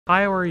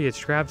Hi, how are you? It's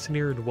Travis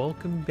here, and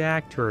welcome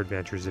back to our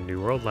adventures in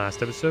New World.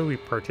 Last episode, we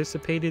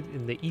participated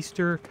in the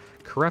Easter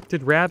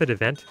Corrupted Rabbit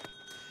event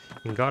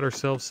and got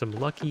ourselves some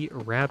lucky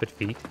rabbit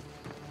feet.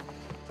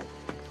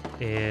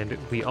 And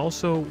we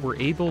also were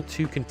able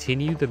to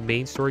continue the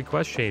main story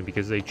quest chain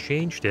because they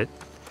changed it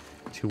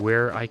to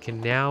where I can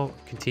now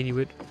continue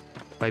it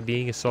by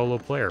being a solo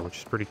player, which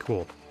is pretty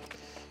cool.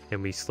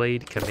 And we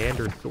slayed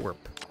Commander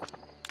Thorpe.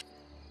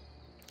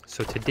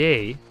 So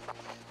today,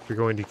 we're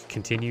going to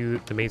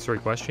continue the main story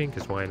quest chain,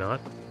 because why not?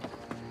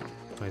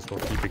 Might as well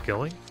keep it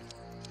going.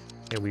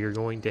 And we are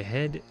going to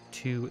head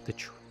to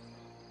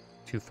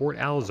the Fort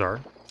Alzar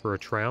for a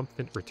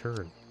triumphant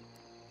return.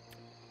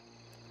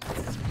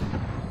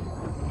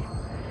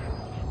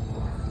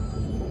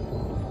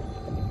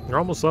 We're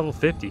almost level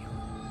 50.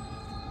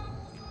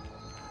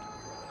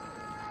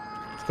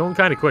 It's going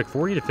kind of quick.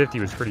 40 to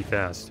 50 was pretty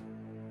fast.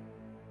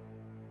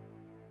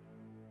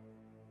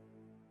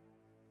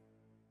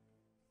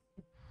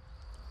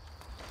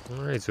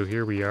 Alright, so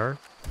here we are.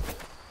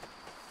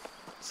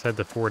 Let's head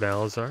to Fort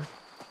Alzar.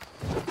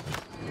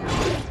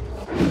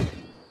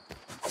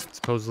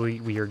 Supposedly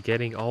we are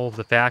getting all of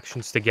the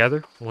factions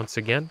together once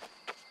again.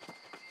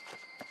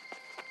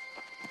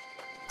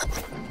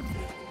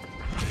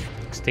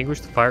 Extinguish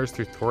the fires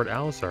through Fort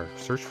Alzar.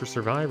 Search for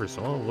survivors.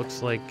 Oh,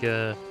 looks like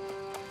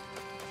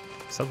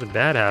something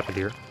bad happened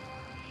here.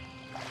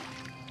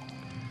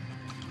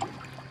 I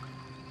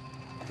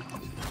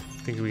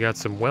think we got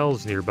some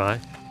wells nearby.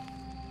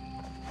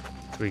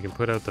 So we can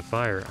put out the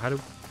fire. How do...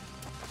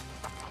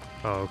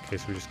 Oh, okay,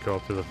 so we just go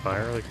up to the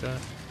fire like that?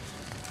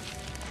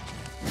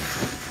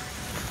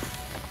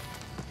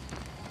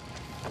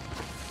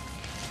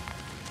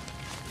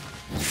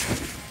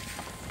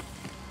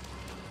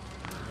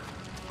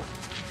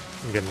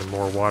 I'm getting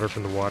more water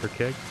from the water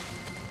keg.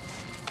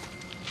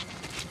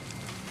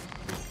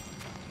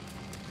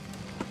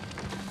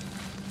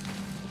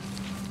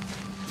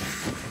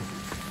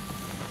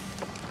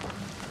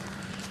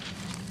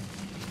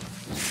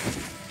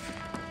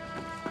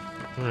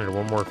 Alright,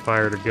 one more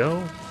fire to go.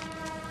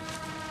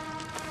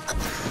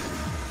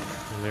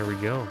 And there we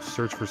go.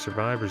 Search for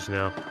survivors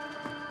now.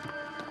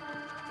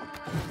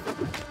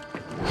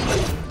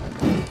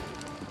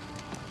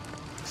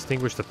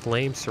 Extinguish the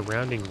flames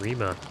surrounding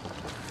Rima.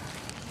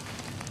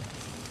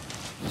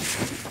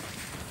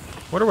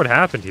 Wonder what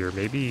happened here.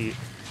 Maybe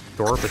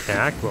Thorpe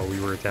attacked while we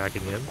were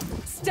attacking him.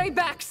 Stay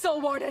back,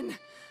 Soul Warden!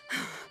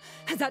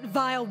 Has that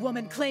vile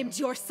woman claimed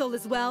your soul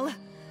as well?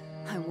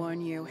 I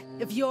warn you,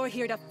 if you're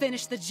here to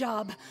finish the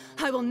job,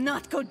 I will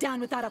not go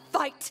down without a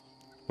fight!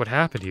 What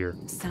happened here?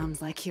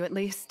 Sounds like you, at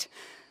least.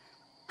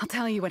 I'll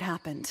tell you what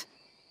happened.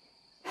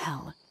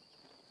 Hell.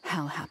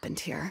 Hell happened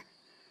here.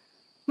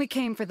 We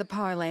came for the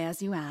parley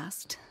as you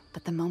asked,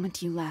 but the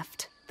moment you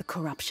left, the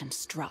corruption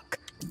struck.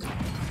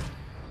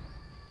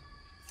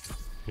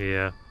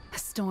 Yeah. A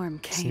storm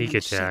came Sneak in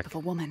the shape attack. of a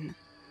woman.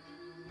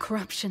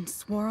 Corruption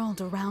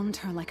swirled around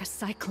her like a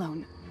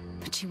cyclone,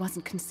 but she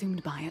wasn't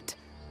consumed by it.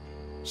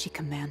 She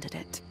commanded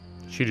it.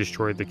 She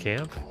destroyed the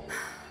camp?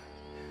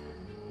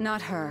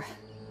 Not her.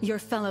 Your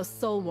fellow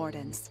Soul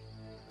Wardens.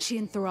 She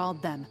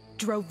enthralled them,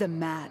 drove them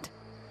mad.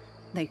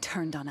 They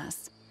turned on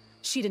us.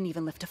 She didn't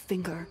even lift a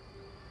finger.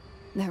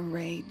 Their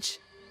rage,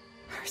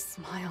 her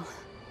smile.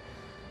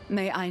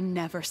 May I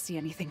never see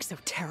anything so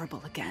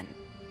terrible again.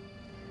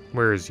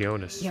 Where is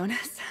Jonas?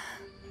 Jonas?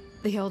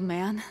 The old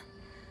man?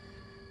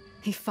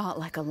 He fought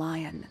like a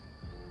lion.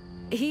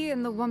 He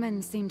and the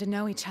woman seemed to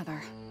know each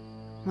other.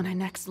 When I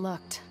next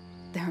looked,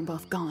 they were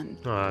both gone.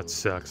 Oh, that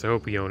sucks. I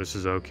hope Jonas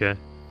is okay.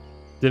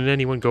 Didn't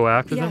anyone go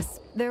after them?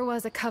 Yes, there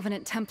was a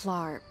Covenant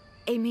Templar,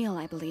 Emil,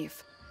 I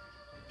believe.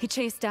 He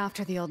chased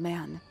after the old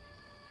man.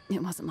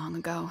 It wasn't long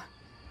ago.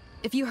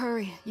 If you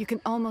hurry, you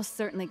can almost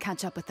certainly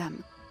catch up with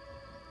them.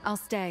 I'll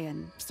stay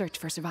and search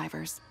for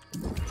survivors.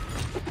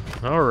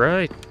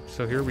 Alright,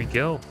 so here we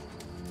go.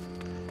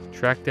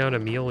 Track down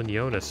Emil and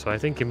Jonas. So I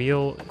think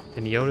Emil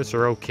and Jonas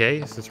are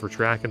okay, since we're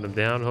tracking them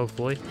down,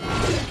 hopefully.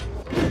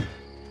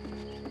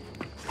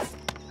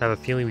 I have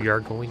a feeling we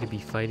are going to be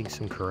fighting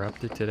some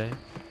corrupted today.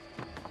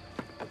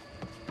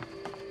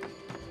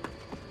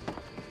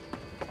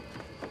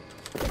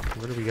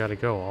 Where do we gotta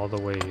go? All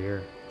the way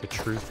here. The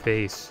true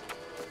face.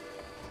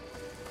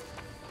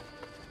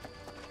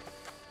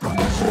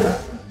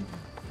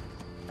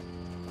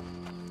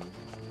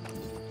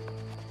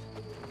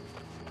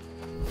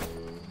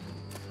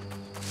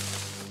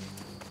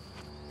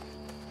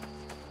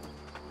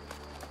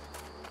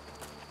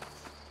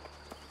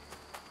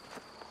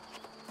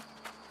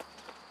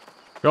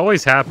 It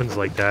always happens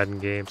like that in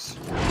games.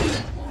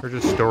 They're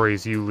just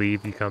stories you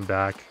leave, you come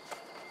back.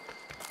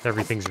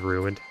 Everything's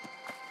ruined.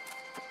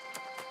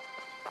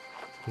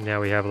 Now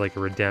we have like a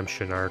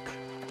redemption arc.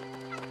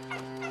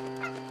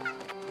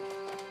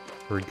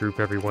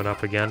 Regroup everyone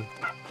up again.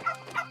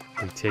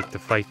 And take the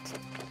fight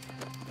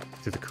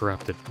to the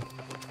corrupted.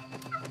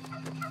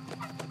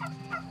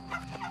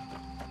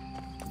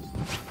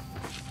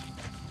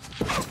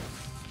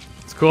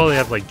 It's cool they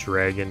have like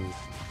dragon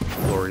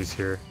glories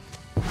here.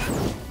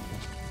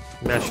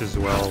 Meshes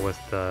well with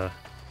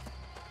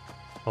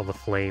all the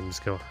flames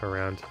go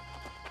around.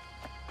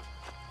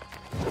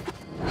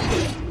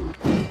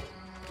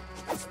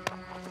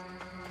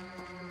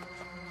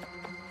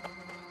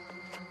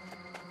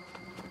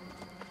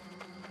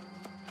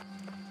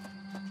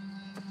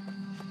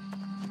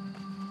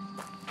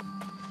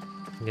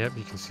 Yep,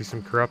 you can see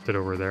some corrupted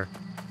over there.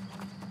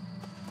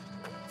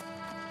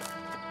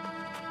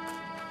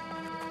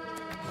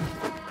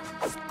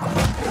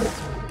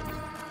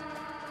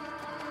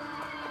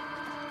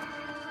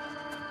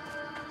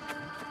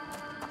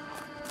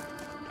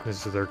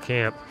 This is their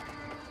camp.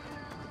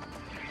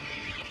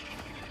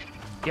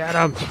 Get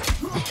him!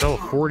 Oh,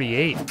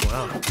 48.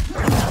 Wow.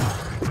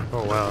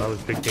 Oh, wow, that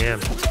was big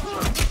damage.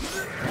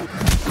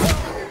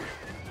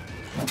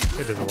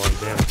 It did a lot of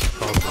damage.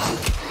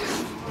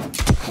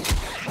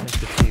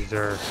 Entities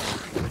are...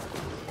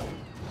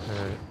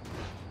 Alright.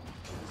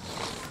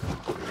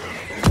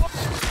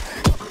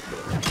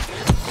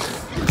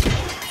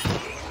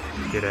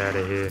 Get out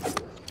of here.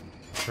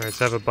 Alright, let's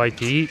have a bite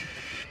to eat.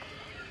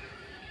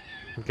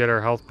 Get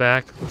our health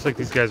back. Looks like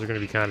these guys are going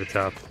to be kind of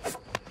tough.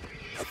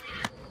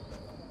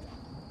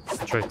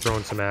 I'll try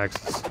throwing some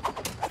axes.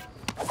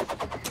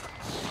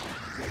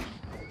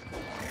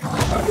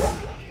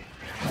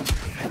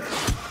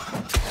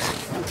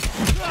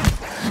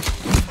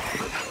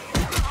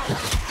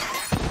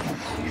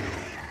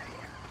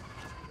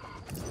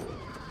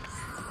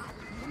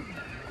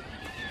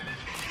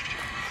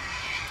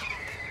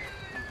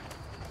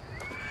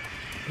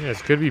 Yeah,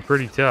 this could be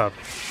pretty tough.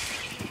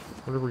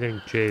 What if we're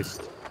getting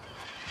chased?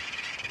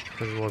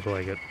 Doesn't look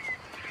like it.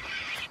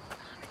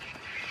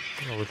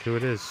 Oh, look who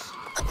it is.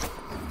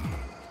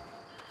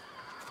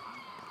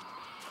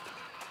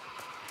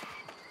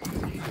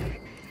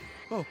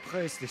 Oh,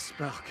 praise the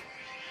spark.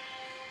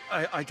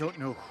 I don't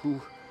know who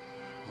or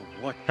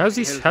what. How's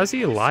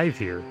he alive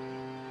here?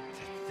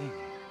 That thing.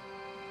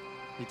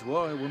 It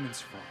wore a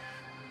woman's form,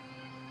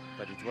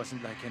 but it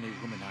wasn't like any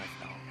woman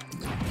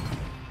I've known.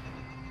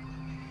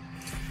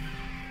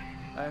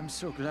 I am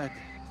so glad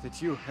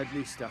that you at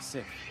least are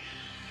safe.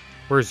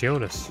 Where's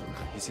Jonas?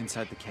 He's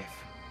inside the cave.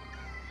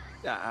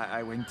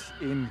 I went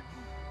in,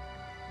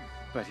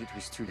 but it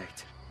was too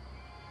late.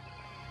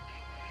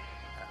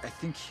 I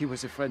think he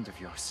was a friend of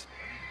yours.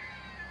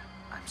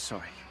 I'm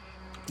sorry.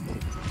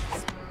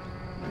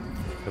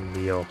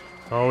 Emil.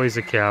 Always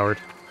a coward.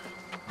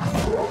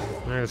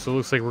 Alright, so it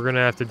looks like we're gonna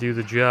have to do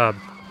the job.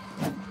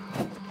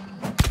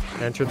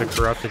 Enter the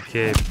corrupted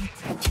cave.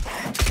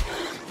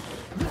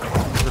 I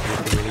wonder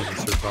if we can even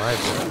survive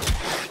that.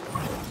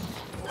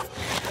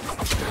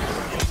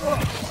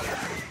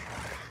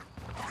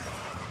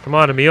 Come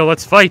on, Emil,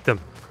 let's fight them.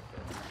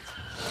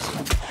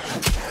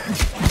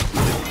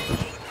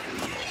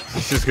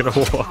 He's just gonna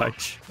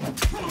watch.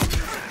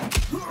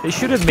 They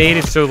should have made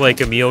it so, like,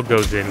 Emil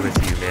goes in with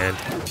you, man.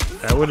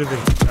 That would have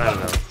been... I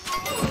don't know.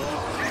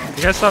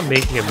 You gotta stop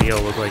making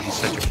Emil look like he's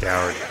such a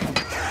coward.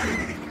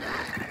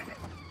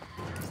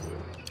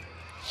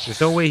 There's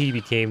no way he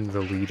became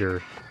the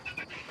leader,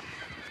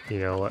 you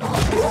know,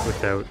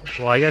 without...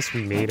 Well, I guess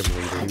we made him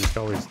leader. He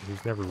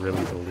was never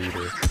really the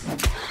leader.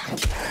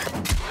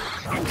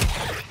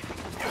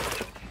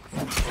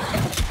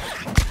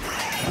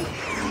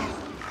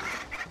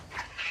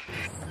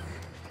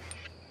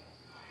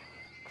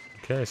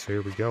 Okay, so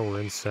here we go.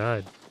 We're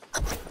inside.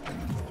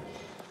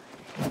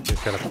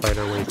 Just gotta fight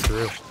our way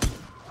through.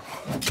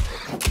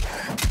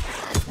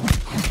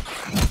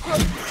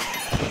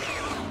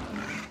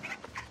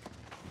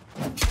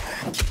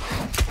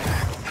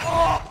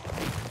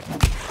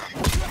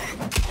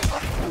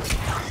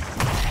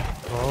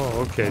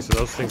 Oh, okay, so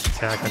those things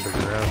attack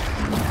underground.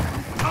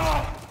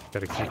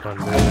 Gotta keep on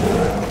moving.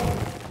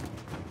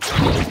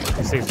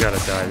 These things gotta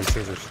die. These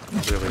things are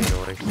really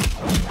annoying.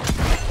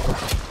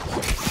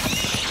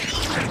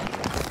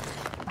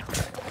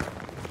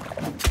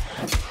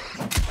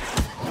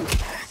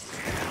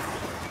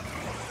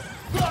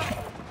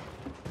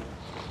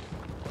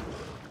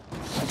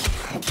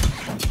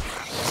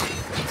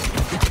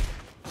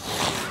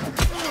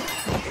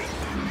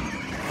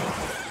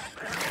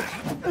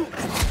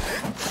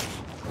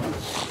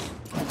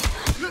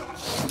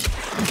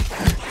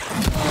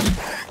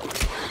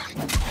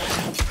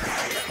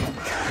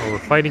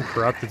 Fighting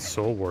corrupted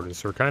soul wardens,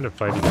 so we're kind of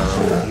fighting our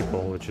own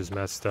people, which is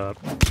messed up.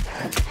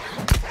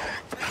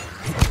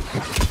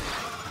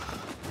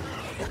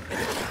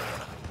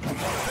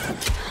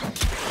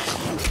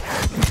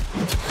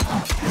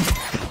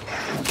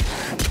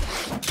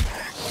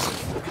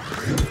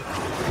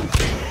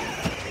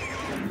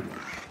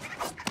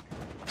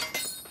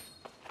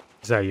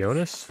 Is that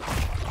Jonas?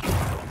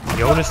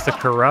 Jonas the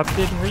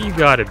corrupted? Well, you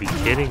gotta be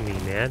kidding me,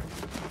 man.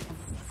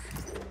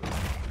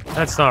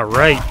 That's not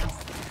right.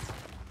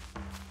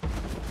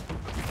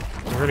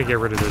 We're gonna get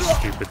rid of this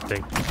stupid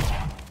thing.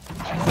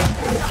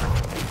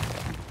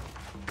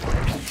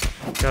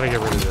 Gotta get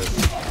rid of this.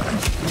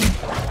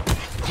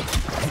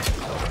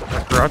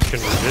 Our corruption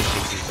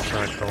resistance is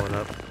not going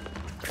up.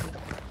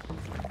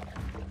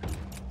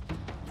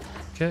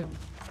 Okay.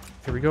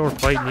 Here we go, we're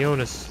fighting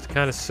Jonas. It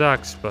kinda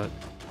sucks, but...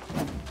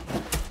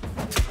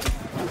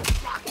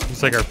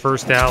 Looks like our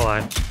first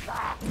ally.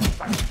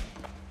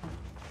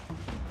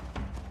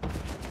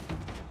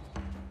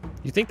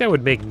 You think that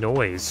would make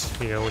noise,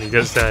 you know, when he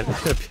does that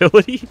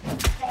ability?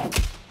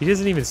 He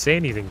doesn't even say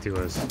anything to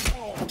us.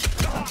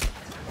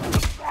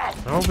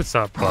 I hope it's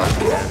not bugged,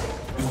 man.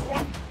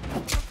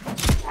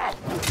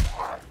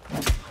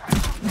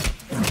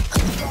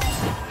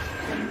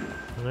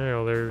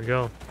 Well, there we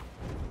go.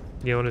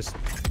 Jonas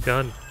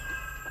done.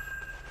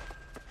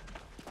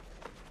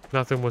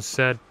 Nothing was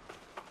said.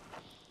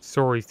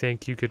 Sorry,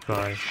 thank you,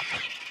 goodbye.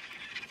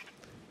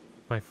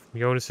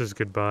 Jonas says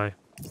goodbye.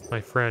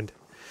 My friend.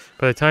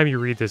 By the time you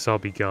read this, I'll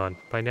be gone.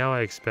 By now, I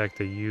expect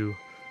that you'll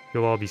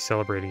all be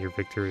celebrating your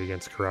victory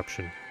against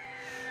corruption.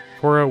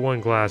 Pour out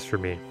one glass for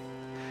me.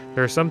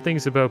 There are some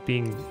things about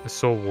being a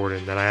soul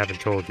warden that I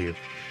haven't told you.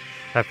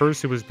 At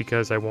first, it was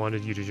because I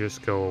wanted you to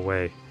just go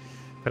away.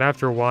 But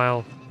after a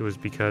while, it was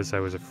because I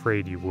was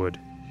afraid you would.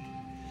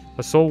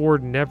 A soul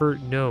warden never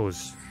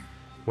knows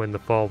when the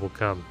fall will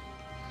come.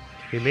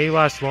 We may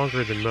last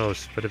longer than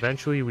most, but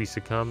eventually we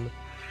succumb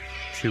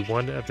to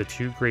one of the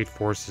two great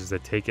forces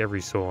that take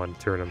every soul on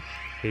Eternum,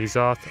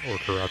 Azoth or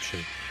corruption.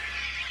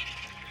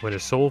 When a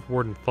soul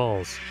warden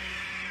falls,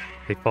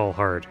 they fall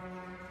hard.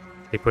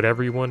 They put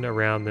everyone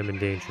around them in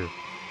danger.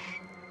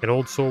 An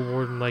old soul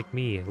warden like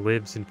me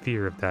lives in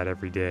fear of that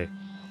every day.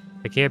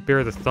 I can't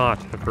bear the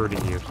thought of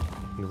hurting you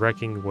and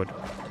wrecking what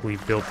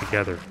we've built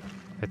together.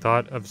 I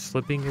thought of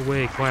slipping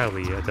away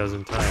quietly a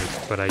dozen times,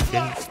 but I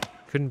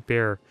couldn't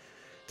bear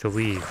to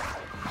leave.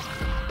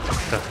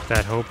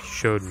 That hope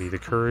showed me the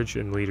courage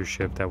and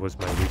leadership that was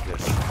my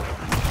weakness.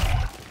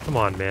 Come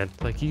on, man.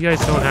 Like, you guys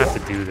don't have to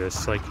do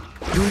this. Like,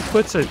 who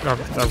puts a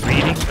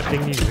reading, a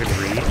thing you can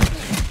read?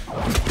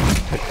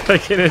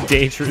 Like, in a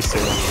dangerous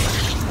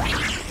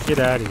area. Get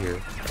out of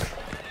here.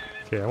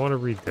 Okay, I want to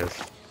read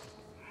this.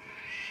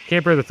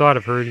 Can't bear the thought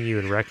of hurting you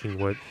and wrecking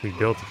what we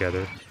built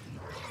together.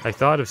 I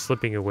thought of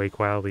slipping away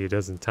quietly a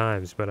dozen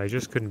times, but I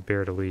just couldn't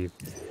bear to leave.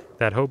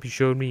 That hope you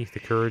showed me, the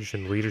courage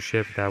and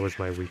leadership, that was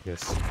my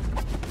weakness.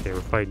 Okay,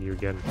 we're fighting you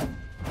again.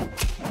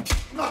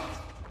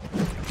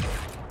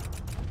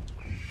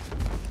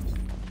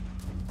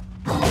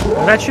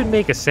 Well, that should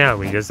make a sound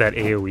when he does that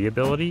AoE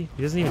ability.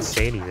 He doesn't even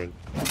say anything.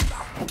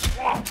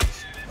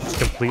 Just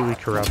completely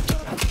corrupted.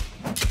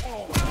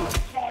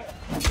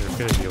 It's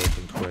gonna be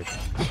open quick.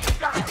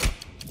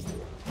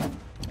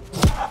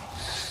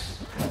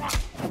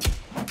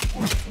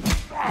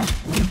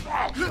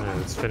 Alright,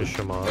 let's finish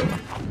him off.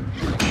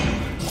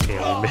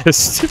 Yeah, we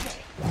missed.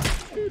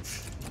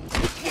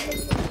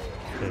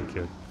 Okay,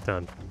 good.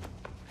 Done.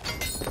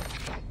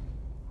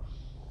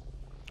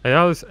 I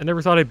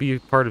never thought I'd be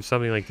part of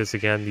something like this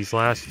again. These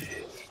last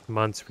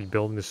months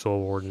rebuilding the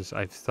Soul Wardens,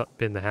 I've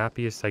been the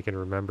happiest I can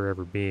remember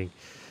ever being.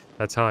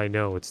 That's how I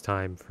know it's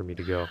time for me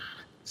to go.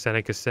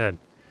 Seneca said,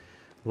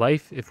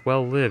 "Life, if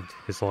well lived,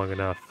 is long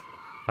enough.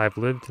 I've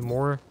lived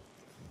more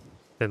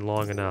than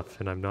long enough,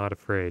 and I'm not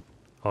afraid.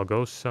 I'll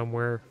go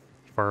somewhere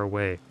far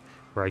away,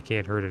 where I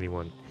can't hurt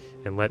anyone,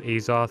 and let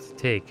Azoth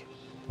take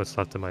what's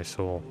left of my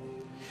soul.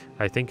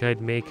 I think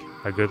I'd make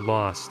a good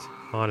Lost,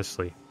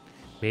 honestly.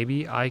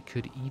 Maybe I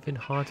could even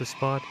haunt a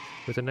spot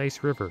with a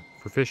nice river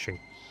for fishing.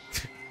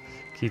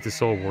 Keep the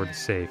Soul Warden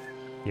safe,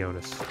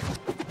 Jonas."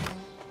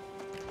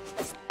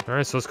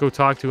 Alright, so let's go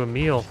talk to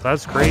Emil.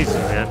 That's crazy,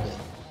 man.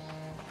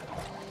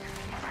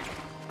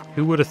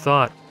 Who would have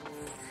thought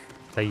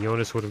that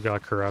Jonas would have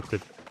got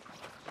corrupted?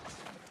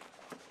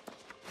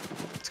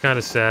 It's kind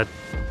of sad.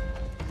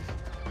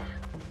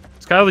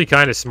 It's gotta be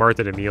kind of smart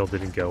that Emil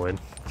didn't go in,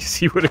 because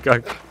he would have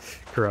got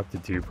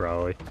corrupted too,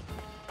 probably.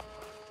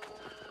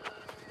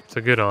 So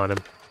good on him.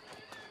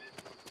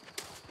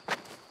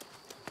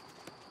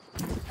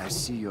 I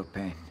see your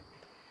pain.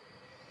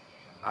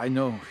 I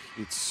know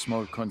it's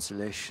small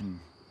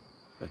consolation,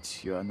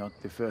 but you are not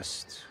the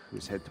first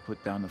who's had to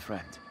put down a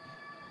friend.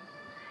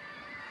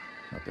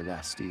 Not the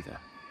last either,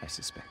 I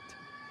suspect.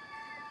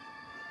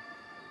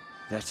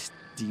 That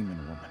demon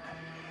woman.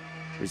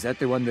 Is that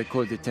the one they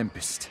call the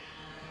Tempest?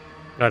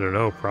 I don't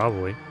know,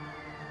 probably.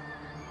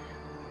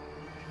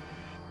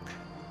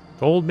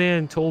 The old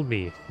man told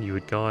me you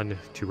had gone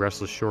to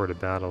Restless Shore to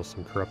battle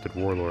some corrupted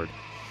warlord.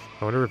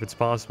 I wonder if it's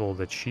possible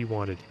that she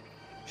waited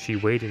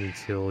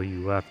until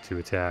you left to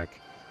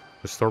attack.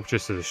 Was Thorpe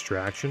just a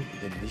distraction?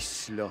 Then this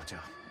slaughter.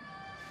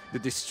 The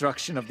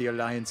destruction of the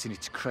Alliance in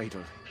its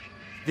cradle.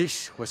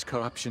 This was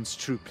corruption's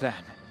true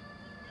plan.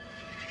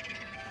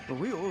 Were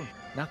we all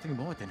nothing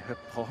more than her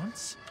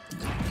pawns?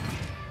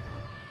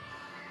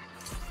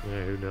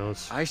 Yeah, who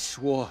knows? I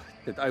swore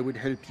that I would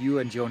help you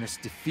and Jonas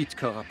defeat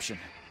corruption.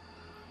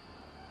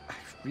 I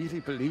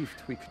really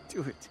believed we could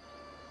do it.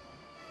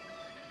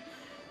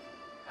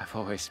 I've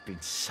always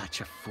been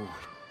such a fool.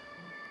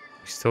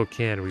 We still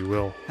can, we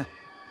will.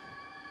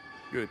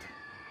 Good.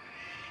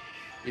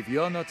 If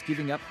you're not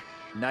giving up,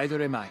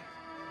 neither am I.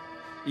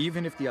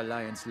 Even if the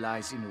Alliance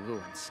lies in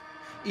ruins,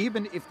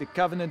 even if the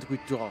Covenant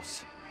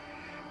withdraws,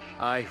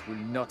 I will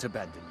not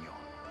abandon you.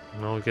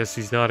 Well, I guess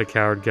he's not a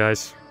coward,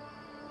 guys.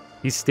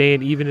 He's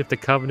staying even if the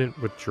Covenant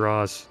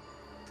withdraws.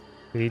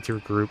 We need to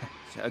regroup.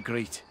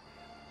 Agreed.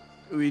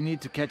 We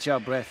need to catch our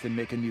breath and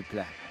make a new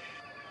plan.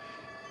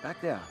 Back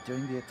there,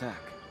 during the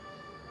attack,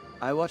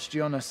 I watched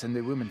Jonas and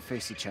the woman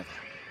face each other.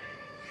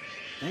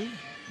 They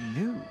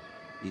knew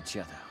each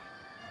other.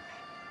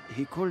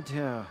 He called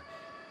her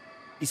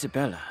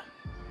Isabella.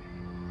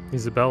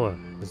 Isabella,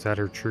 is that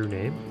her true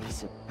name?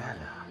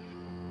 Isabella.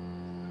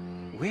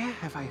 Where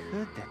have I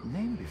heard that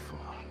name before?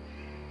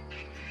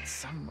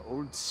 Some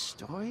old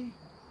story?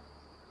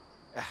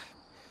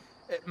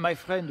 My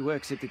friend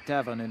works at the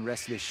tavern in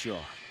Restless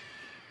Shore.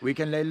 We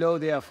can lay low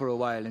there for a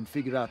while and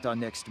figure out our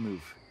next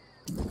move.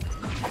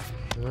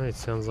 Alright,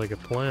 sounds like a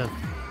plan.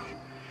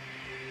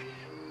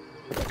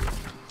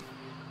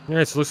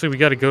 Alright, so it looks like we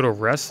gotta go to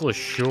Restless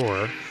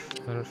Shore.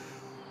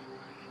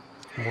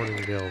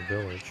 Morningdale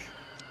Village.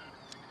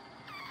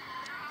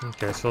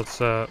 Okay, so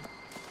let's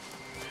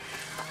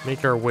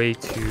make our way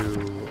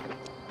to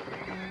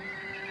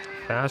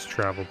fast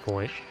travel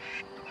point.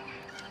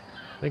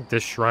 I think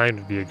this shrine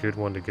would be a good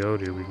one to go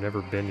to. We've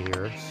never been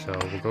here, so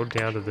we'll go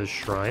down to this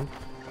shrine.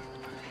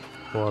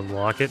 We'll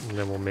unlock it, and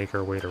then we'll make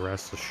our way to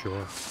Restless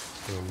Shore.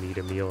 We'll meet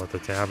Emil at the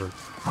tavern.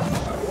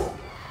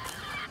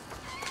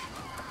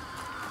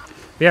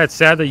 Yeah, it's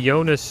sad that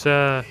Jonas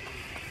had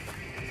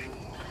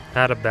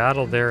a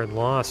battle there and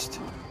lost.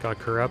 Got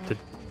corrupted.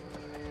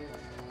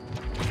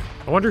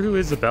 I wonder who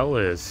Isabella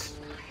is.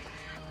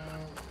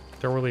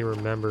 Don't really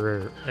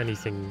remember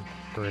anything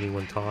or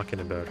anyone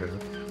talking about her.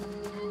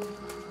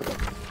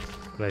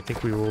 But I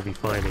think we will be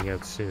finding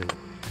out soon.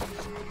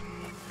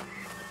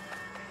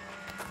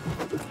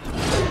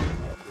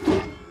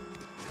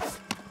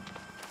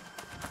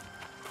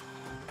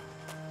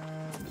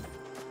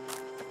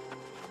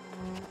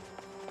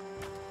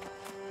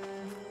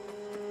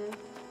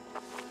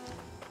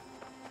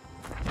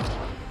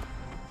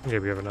 Okay,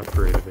 we have an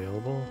upgrade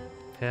available.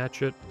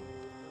 Hatchet.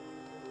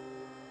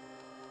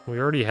 We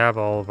already have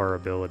all of our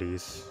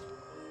abilities.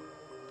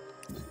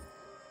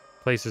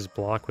 Places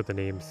block with the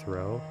name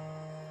throw.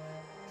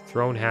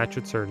 Thrown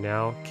hatchets are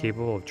now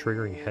capable of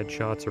triggering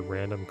headshots or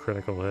random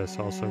critical hits,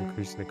 also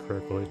increasing the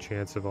critical hit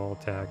chance of all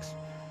attacks.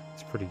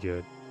 It's pretty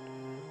good.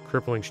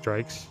 Crippling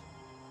strikes.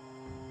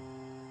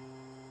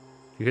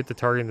 You hit the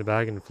target in the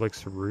back and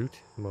inflicts a root,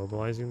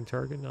 immobilizing the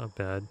target. Not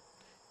bad.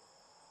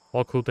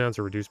 All cooldowns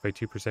are reduced by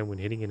 2% when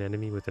hitting an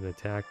enemy with an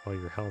attack while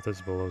your health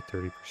is below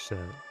 30%.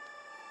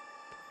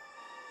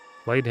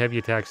 Light and heavy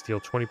attacks deal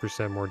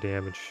 20% more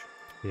damage.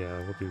 Yeah,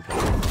 we'll do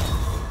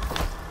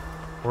that.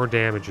 More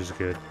damage is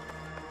good.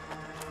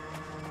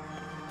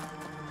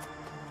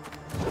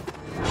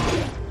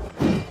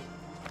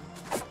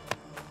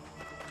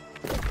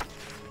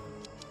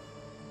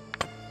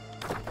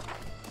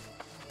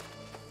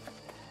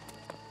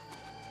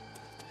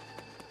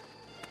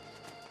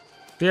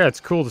 Yeah,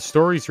 it's cool. The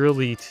story's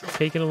really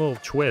taking a little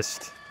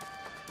twist.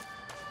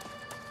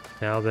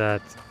 Now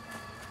that,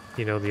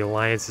 you know, the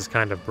Alliance is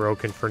kind of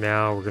broken for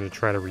now, we're going to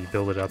try to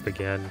rebuild it up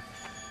again.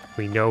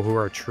 We know who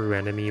our true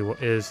enemy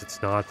is.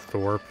 It's not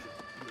Thorpe.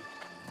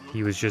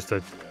 He was just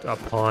a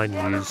pawn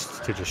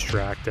used to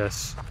distract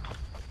us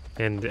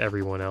and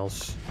everyone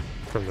else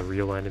from the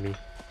real enemy,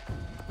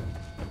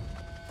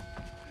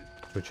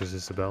 which is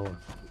Isabella.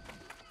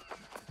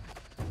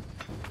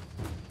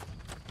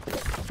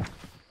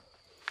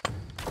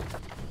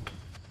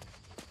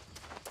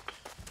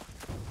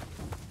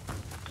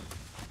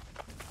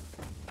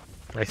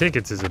 I think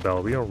it's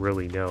Isabella. We don't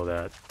really know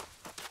that.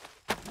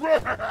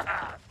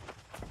 I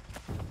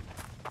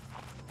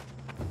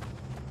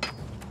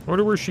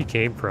wonder where she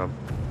came from.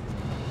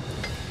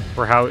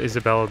 Or how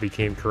Isabella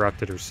became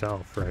corrupted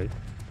herself, right?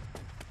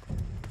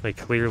 Like,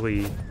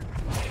 clearly...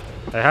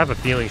 I have a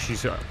feeling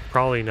she's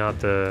probably not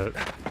the...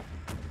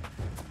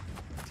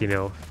 you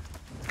know,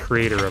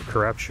 creator of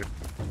corruption.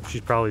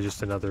 She's probably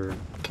just another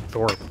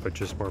Thorpe, but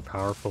just more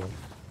powerful.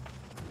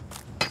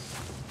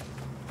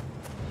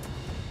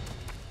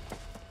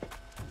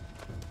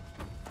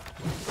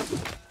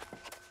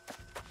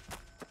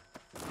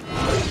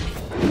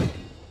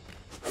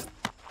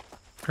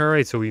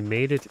 Alright, so we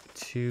made it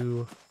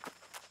to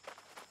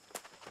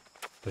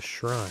the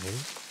shrine.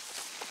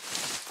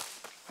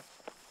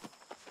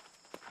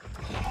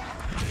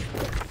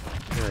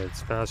 Alright,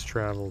 it's fast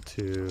travel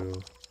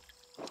to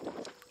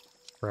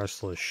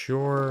Restless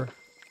Shore.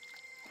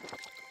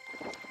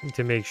 Need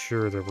to make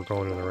sure that we're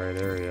going to the right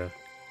area.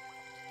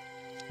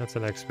 That's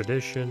an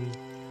expedition.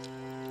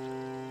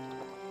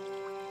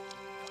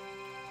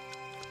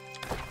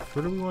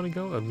 Where do we want to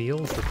go?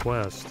 Emil's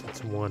request.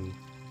 It's 1.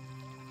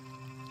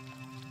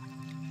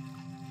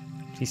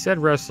 He said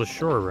Restless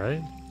Shore,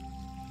 right?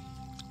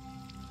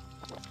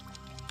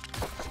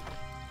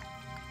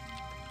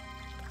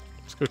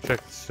 Let's go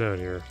check this out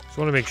here. Just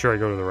want to make sure I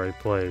go to the right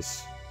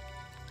place.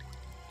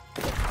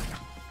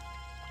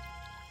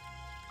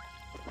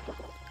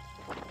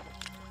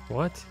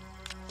 What?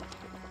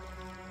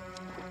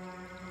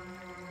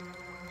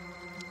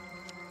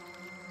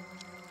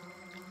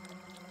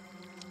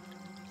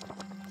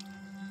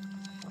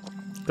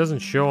 It doesn't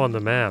show on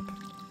the map.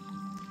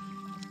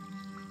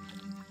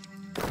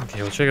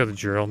 Okay, we'll check out the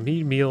journal.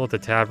 Meet Emil at the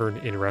tavern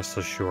in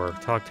Restless Shore.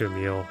 Talk to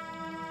Emil.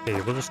 Hey,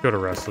 we'll just go to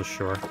Restless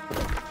Shore.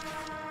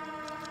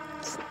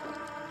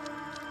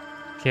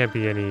 Can't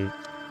be any...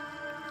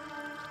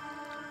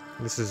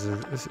 This is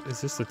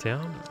this the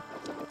town?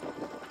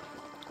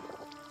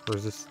 Or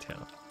is this the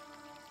town?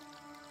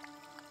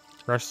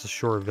 Restless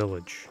Shore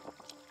Village.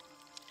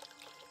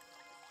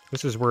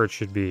 This is where it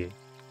should be.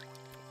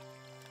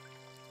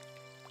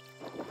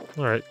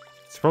 Alright.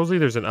 Supposedly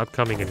there's an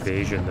upcoming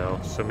invasion, though,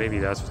 so maybe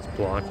that's what's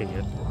blocking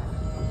it.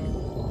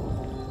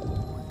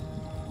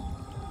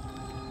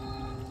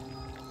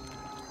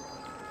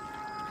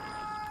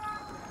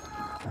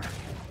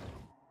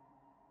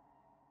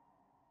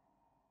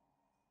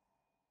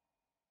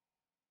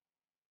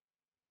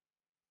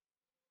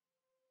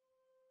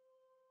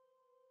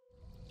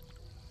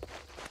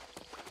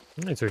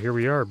 Alright, so here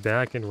we are,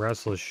 back in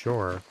Restless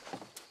Shore.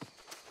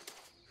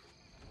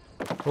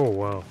 Oh,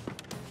 wow.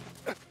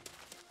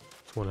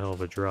 It's one hell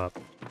of a drop.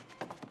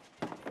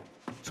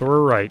 So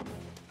we're right.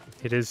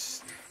 It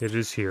is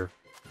here.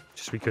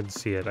 Just we couldn't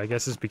see it. I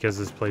guess it's because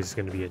this place is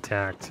going to be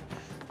attacked.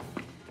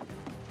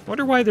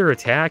 Wonder why they're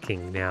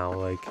attacking now.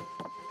 Like,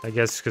 I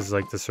guess because,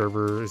 like, the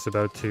server is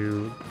about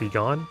to be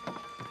gone.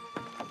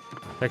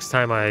 Next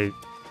time I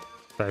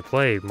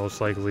play, most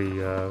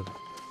likely,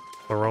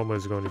 Aroma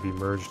is going to be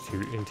merged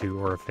into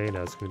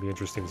Orifena. It's going to be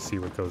interesting to see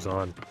what goes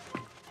on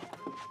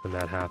when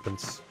that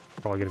happens.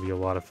 Probably going to be a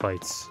lot of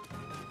fights.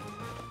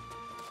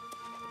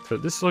 So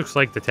this looks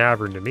like the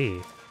tavern to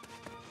me.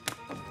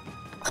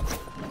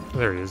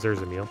 There he is.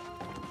 There's Emil.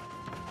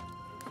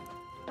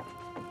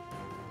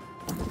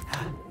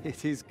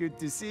 It is good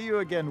to see you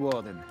again,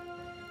 Warden.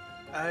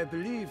 I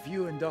believe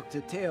you and Dr.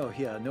 Teo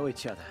here know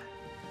each other.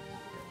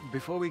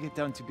 Before we get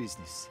down to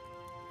business,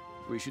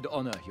 we should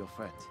honor your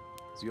friend,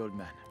 the old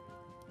man.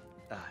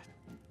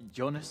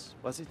 Jonas,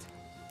 was it?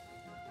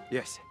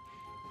 Yes.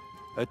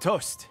 A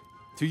toast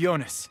to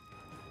Jonas.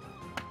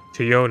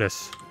 To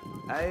Jonas.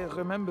 I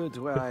remembered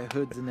where I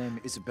heard the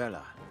name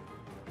Isabella.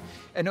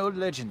 An old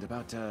legend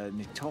about a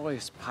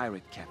notorious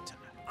pirate captain,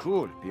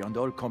 cruel beyond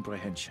all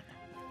comprehension.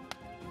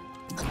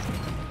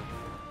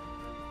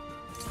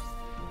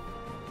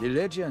 The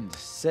legend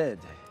said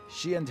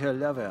she and her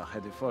lover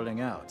had a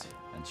falling out,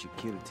 and she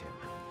killed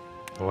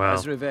him. Wow.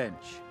 As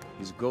revenge,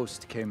 his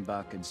ghost came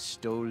back and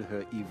stole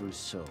her evil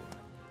soul.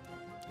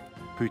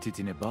 Put it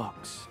in a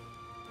box.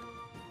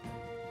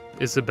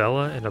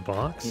 Isabella in a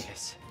box?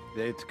 Yes,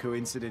 that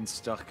coincidence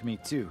struck me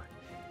too.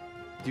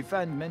 To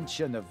find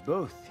mention of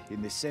both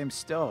in the same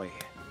story.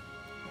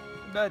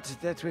 But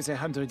that was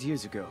 100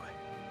 years ago.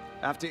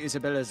 After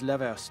Isabella's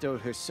lover stole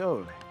her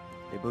soul,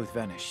 they both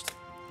vanished.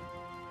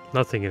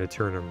 Nothing in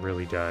Eternum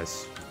really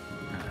dies.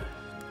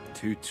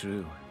 Too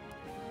true.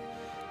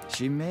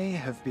 She may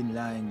have been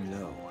lying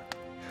low,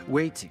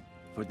 waiting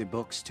for the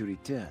box to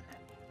return.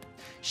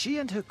 She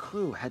and her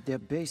crew had their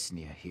base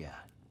near here,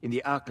 in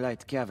the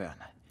Arclight Cavern.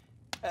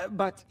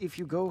 But if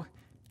you go,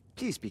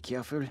 please be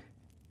careful.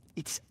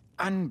 It's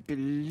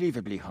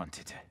unbelievably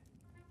haunted.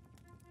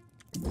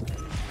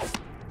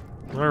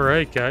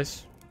 Alright,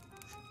 guys.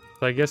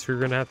 So I guess we're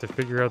going to have to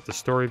figure out the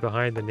story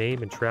behind the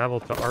name and travel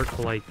to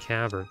Arclight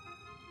Cavern.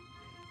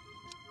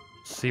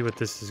 See what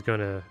this is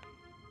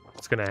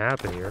what's gonna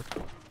happen here.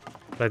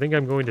 But I think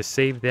I'm going to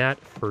save that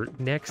for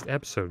next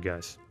episode,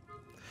 guys.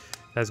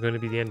 That's going to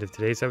be the end of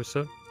today's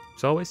episode.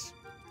 As always,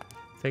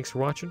 thanks for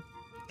watching.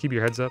 Keep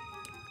your heads up.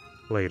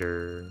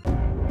 Later.